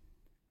 right?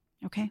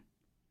 Okay.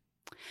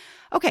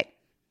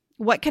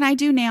 What can I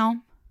do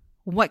now?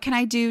 What can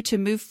I do to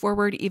move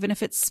forward, even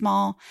if it's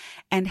small?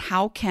 And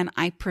how can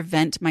I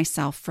prevent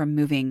myself from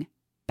moving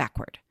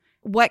backward?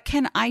 What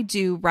can I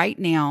do right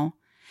now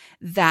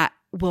that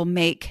will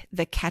make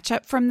the catch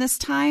up from this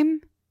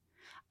time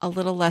a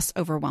little less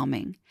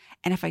overwhelming?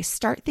 And if I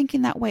start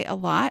thinking that way a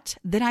lot,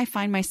 then I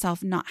find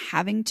myself not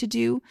having to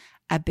do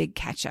a big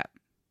catch up.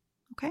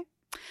 Okay.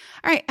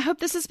 All right. I hope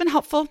this has been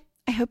helpful.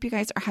 I hope you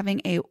guys are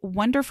having a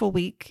wonderful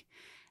week.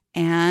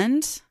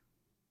 And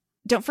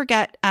don't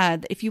forget,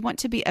 if you want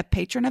to be a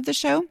patron of the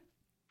show,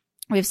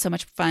 we have so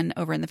much fun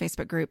over in the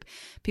Facebook group.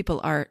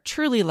 People are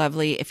truly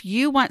lovely. If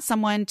you want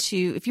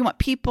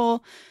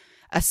people,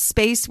 a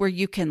space where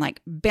you can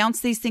like bounce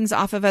these things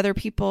off of other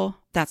people,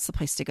 that's the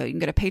place to go. You can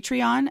go to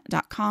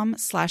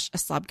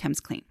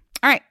patreon.com/aslobcomesclean.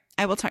 All right.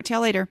 I will talk to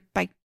y'all later.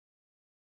 Bye.